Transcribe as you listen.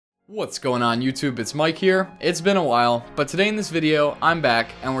What's going on YouTube? It's Mike here. It's been a while, but today in this video, I'm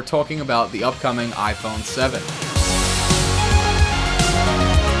back and we're talking about the upcoming iPhone 7.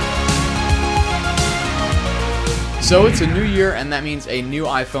 So it's a new year and that means a new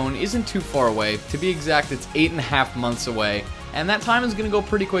iPhone isn't too far away. To be exact, it's 8.5 months away. And that time is going to go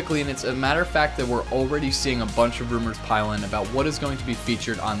pretty quickly, and it's a matter of fact that we're already seeing a bunch of rumors pile in about what is going to be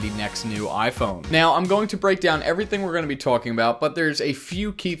featured on the next new iPhone. Now, I'm going to break down everything we're going to be talking about, but there's a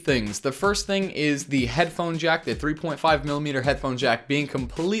few key things. The first thing is the headphone jack, the 3.5mm headphone jack being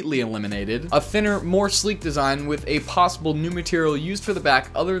completely eliminated, a thinner, more sleek design with a possible new material used for the back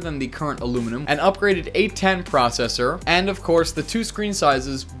other than the current aluminum, an upgraded A10 processor, and of course the two screen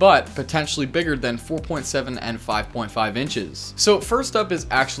sizes, but potentially bigger than 4.7 and 5.5 inches. So first up is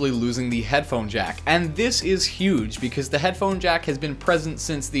actually losing the headphone jack, and this is huge because the headphone jack has been present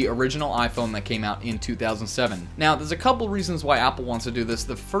since the original iPhone that came out in 2007. Now there's a couple reasons why Apple wants to do this.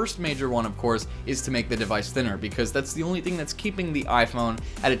 The first major one, of course, is to make the device thinner, because that's the only thing that's keeping the iPhone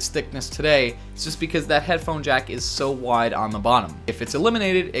at its thickness today. It's just because that headphone jack is so wide on the bottom. If it's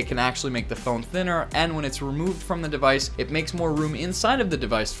eliminated, it can actually make the phone thinner, and when it's removed from the device, it makes more room inside of the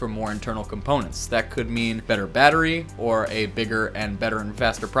device for more internal components. That could mean better battery or a bigger and better and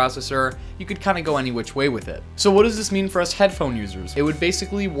faster processor. You could kind of go any which way with it. So what does this mean for us headphone users? It would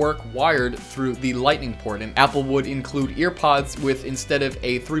basically work wired through the lightning port, and Apple would include earpods with, instead of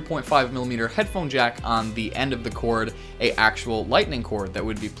a 3.5mm headphone jack on the end of the cord, a actual lightning cord that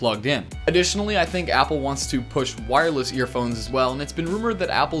would be plugged in. Additionally, I think Apple wants to push wireless earphones as well, and it's been rumored that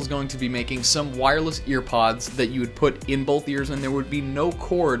Apple's going to be making some wireless earpods that you would put in both ears, and there would be no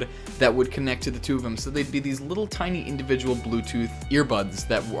cord that would connect to the two of them. So they'd be these little tiny individual Bluetooth earbuds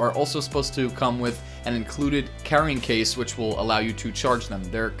that are also supposed to come with an included carrying case, which will allow you to charge them.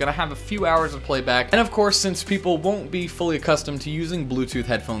 They're gonna have a few hours of playback, and of course, since people won't be fully accustomed to using Bluetooth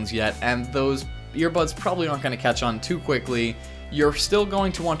headphones yet, and those earbuds probably aren't gonna catch on too quickly, you're still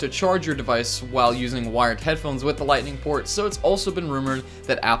going to want to charge your device while using wired headphones with the lightning port. So it's also been rumored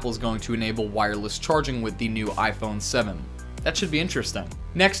that Apple's going to enable wireless charging with the new iPhone 7. That should be interesting.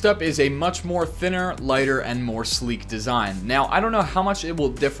 Next up is a much more thinner, lighter, and more sleek design. Now, I don't know how much it will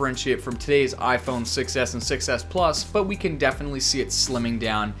differentiate from today's iPhone 6s and 6s Plus, but we can definitely see it slimming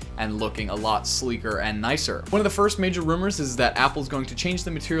down and looking a lot sleeker and nicer. One of the first major rumors is that Apple's going to change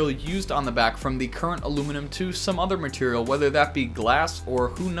the material used on the back from the current aluminum to some other material, whether that be glass or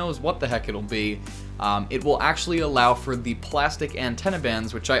who knows what the heck it'll be. It will actually allow for the plastic antenna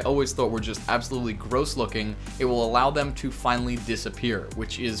bands, which I always thought were just absolutely gross looking. It will allow them to finally disappear,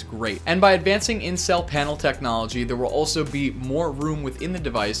 which is great. And by advancing in-cell panel technology, there will also be more room within the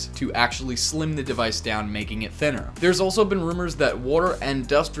device to actually slim the device down, making it thinner. There's also been rumors that water and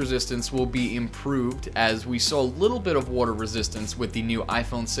dust resistance will be improved, as we saw a little bit of water resistance with the new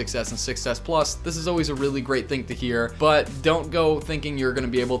iPhone 6s and 6s Plus. This is always a really great thing to hear, but don't go thinking you're going to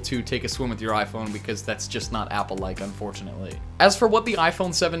be able to take a swim with your iPhone, because that's just not Apple-like, unfortunately. As for what the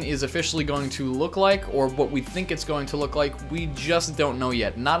iPhone 7 is officially going to look like, or what we think it's going to look like, we just don't know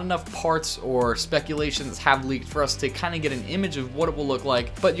yet. Not enough parts or speculations have leaked for us to kind of get an image of what it will look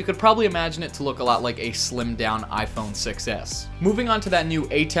like, but you could probably imagine it to look a lot like a slimmed-down iPhone 6s. Moving on to that new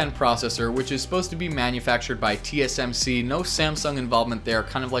A10 processor, which is supposed to be manufactured by TSMC. No Samsung involvement there,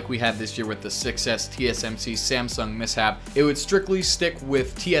 kind of like we had this year with the 6s TSMC Samsung mishap. It would strictly stick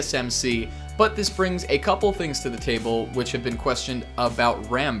with TSMC. But this brings a couple things to the table which have been questioned about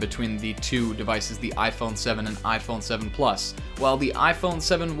RAM between the two devices, the iPhone 7 and iPhone 7 Plus. While the iPhone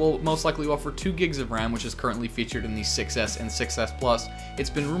 7 will most likely offer 2 gigs of RAM, which is currently featured in the 6s and 6s Plus, it's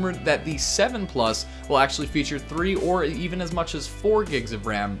been rumored that the 7 Plus will actually feature 3 or even as much as 4 gigs of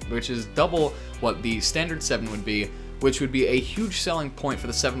RAM, which is double what the standard 7 would be, which would be a huge selling point for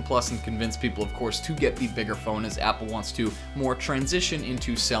the 7 Plus and convince people, of course, to get the bigger phone, as Apple wants to more transition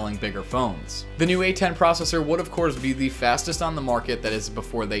into selling bigger phones. The new A10 processor would, of course, be the fastest on the market, that is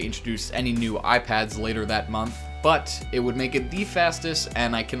before they introduce any new iPads later that month. But it would make it the fastest,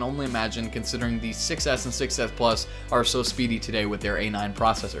 and I can only imagine, considering the 6s and 6s Plus are so speedy today with their A9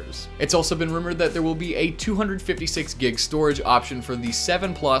 processors. It's also been rumored that there will be a 256 gig storage option for the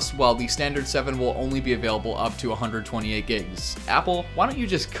 7 Plus, while the standard 7 will only be available up to 128 gigs. Apple, why don't you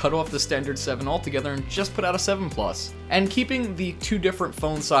just cut off the standard 7 altogether and just put out a 7 Plus? And keeping the two different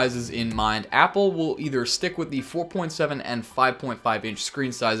phone sizes in mind, Apple will either stick with the 4.7 and 5.5 inch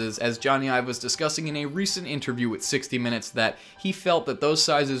screen sizes, as Johnny Ive was discussing in a recent interview with 60 Minutes that he felt that those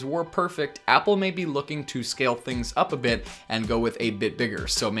sizes were perfect. Apple may be looking to scale things up a bit and go with a bit bigger.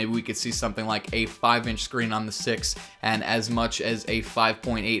 So maybe we could see something like a 5-inch screen on the 6 and as much as a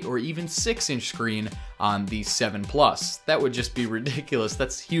 5.8 or even 6-inch screen on the 7 Plus. That would just be ridiculous.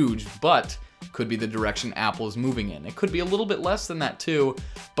 That's huge, but could be the direction Apple is moving in. It could be a little bit less than that too,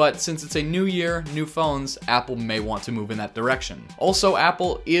 but since it's a new year, new phones, Apple may want to move in that direction. Also,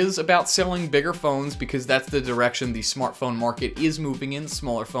 Apple is about selling bigger phones because that's the direction the smartphone market is moving in.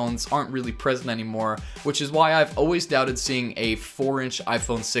 Smaller phones aren't really present anymore, which is why I've always doubted seeing a 4-inch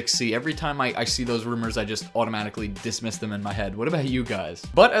iPhone 6C. Every time I see those rumors, I just automatically dismiss them in my head. What about you guys?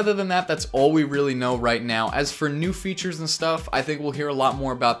 But other than that, that's all we really know right now. As for new features and stuff, I think we'll hear a lot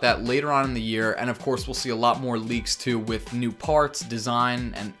more about that later on in the year, and of course we'll see a lot more leaks too with new parts,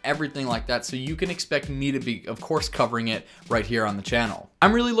 design, and everything like that, so you can expect me to be, of course, covering it right here on the channel.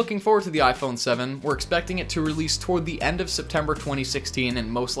 I'm really looking forward to the iPhone 7. We're expecting it to release toward the end of September 2016 and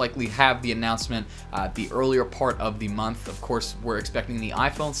most likely have the announcement the earlier part of the month. Of course, we're expecting the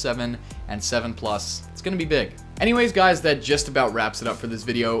iPhone 7 and 7 Plus. It's gonna be big. Anyways, guys, that just about wraps it up for this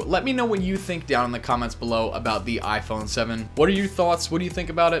video. Let me know what you think down in the comments below about the iPhone 7. What are your thoughts? What do you think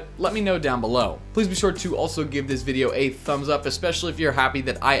about it? Let me know down below. Please be sure to also give this video a thumbs up, especially if you're happy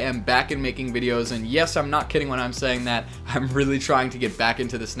that I am back in making videos. And yes, I'm not kidding when I'm saying that. I'm really trying to get back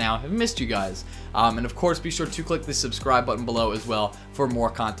into this now. I've missed you guys. And of course, be sure to click the subscribe button below as well for more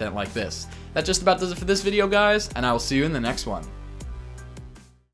content like this. That just about does it for this video, guys, and I will see you in the next one.